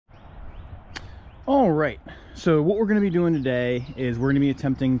All right, so what we're going to be doing today is we're going to be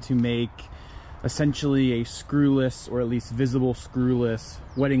attempting to make essentially a screwless, or at least visible screwless,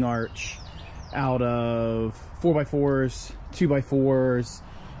 wedding arch out of 4x4s, 2x4s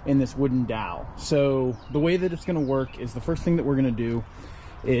in this wooden dowel. So the way that it's going to work is, the first thing that we're going to do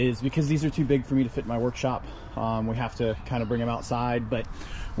is, because these are too big for me to fit in my workshop, we have to kind of bring them outside, but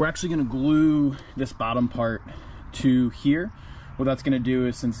we're actually going to glue this bottom part to here. What that's going to do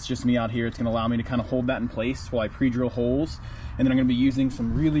is, since it's just me out here, it's going to allow me to kind of hold that in place while I pre-drill holes. And then I'm going to be using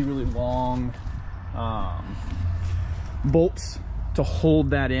some really long bolts to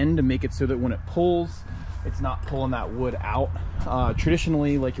hold that in, to make it so that when it pulls, it's not pulling that wood out.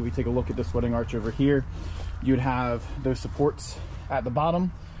 Traditionally, like if we take a look at this wedding arch over here, you would have those supports at the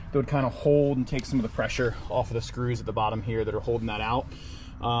bottom that would kind of hold and take some of the pressure off of the screws at the bottom here that are holding that out.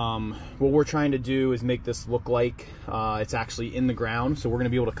 What we're trying to do is make this look like it's actually in the ground. So we're going to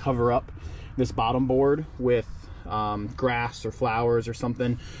be able to cover up this bottom board with grass or flowers or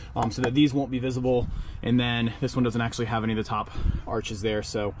something, so that these won't be visible. And then this one doesn't actually have any of the top arches there.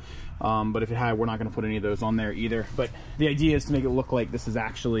 So, but if it had, we're not going to put any of those on there either. But the idea is to make it look like this is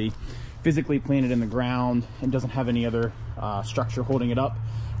actually physically planted in the ground and doesn't have any other structure holding it up.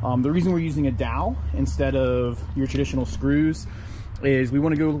 The reason we're using a dowel instead of your traditional screws is we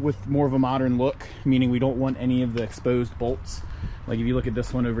want to go with more of a modern look, meaning we don't want any of the exposed bolts. Like if you look at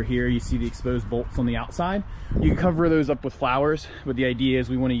this one over here, you see the exposed bolts on the outside. You can cover those up with flowers, but the idea is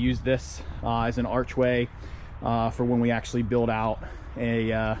we want to use this as an archway for when we actually build out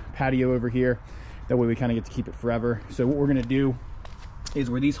a patio over here. That way we kind of get to keep it forever. So what we're going to do is,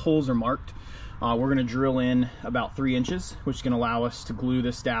 where these holes are marked, we're going to drill in about 3 inches, which is going to allow us to glue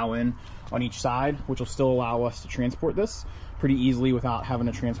this dowel in on each side, which will still allow us to transport this pretty easily without having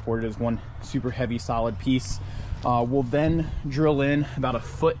to transport it as one super heavy solid piece. We'll then drill in about 1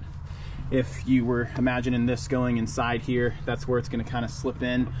 foot. If you were imagining this going inside here, that's where it's going to kind of slip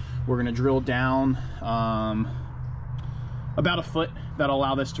in. We're going to drill down about 1 foot. That'll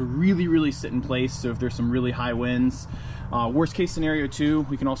allow this to really sit in place. So if there's some really high winds, worst case scenario too,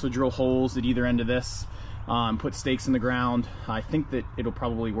 we can also drill holes at either end of this, put stakes in the ground. I think that it'll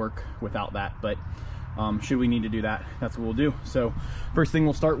probably work without that, but should we need to do that, that's what we'll do. So first thing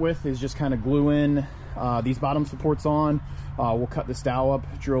we'll start with is just kind of glue in these bottom supports on. We'll cut this dowel up,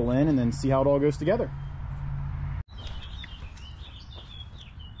 drill in, and then see how it all goes together.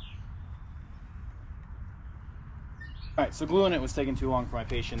 All right, so gluing it was taking too long for my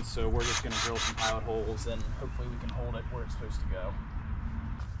patience, so we're just going to drill some pilot holes, and hopefully we can hold it where it's supposed to go.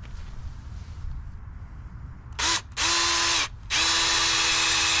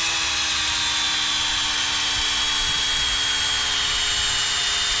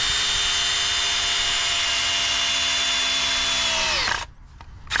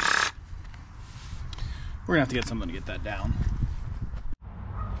 We're gonna have to get something to get that down.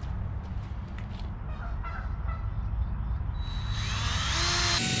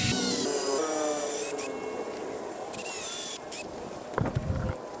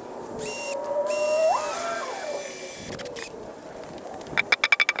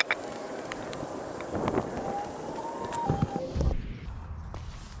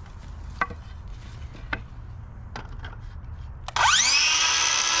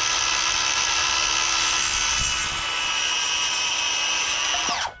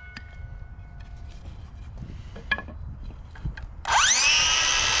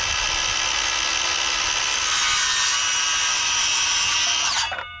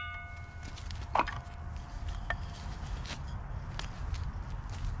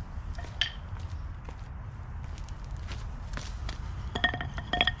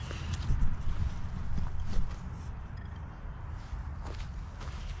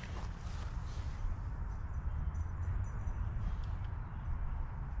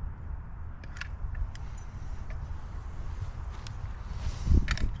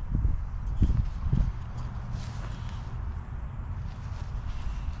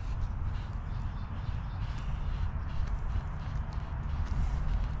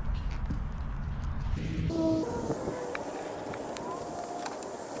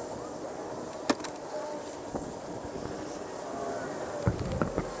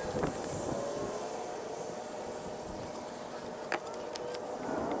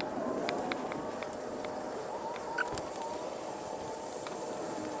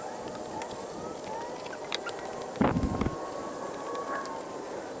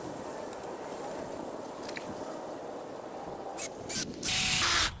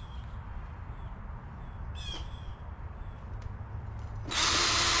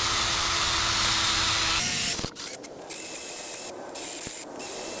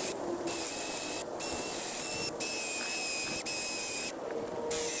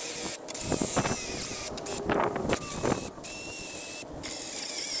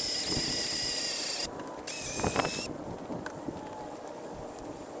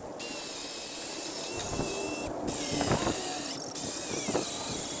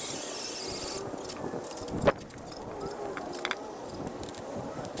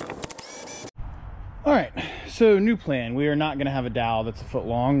 So new plan, we are not going to have a dowel that's a foot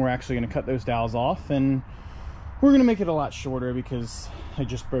long. We're actually going to cut those dowels off, and we're going to make it a lot shorter because I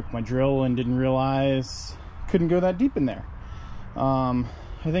just broke my drill and didn't realize couldn't go that deep in there. I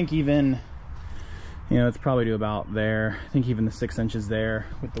think even, you know, it's probably to about there. I think even the 6 inches there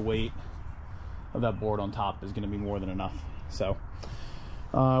with the weight of that board on top is going to be more than enough. So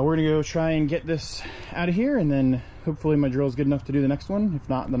we're gonna go try and get this out of here, and then hopefully my drill is good enough to do the next one. If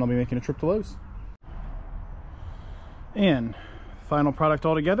not, then I'll be making a trip to Lowe's. And final product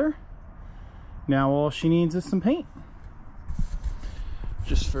all together. Now all she needs is some paint.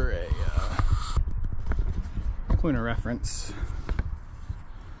 Just for a point of reference.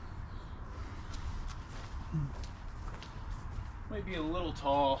 Might be a little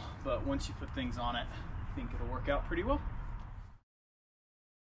tall, but once you put things on it, I think it'll work out pretty well.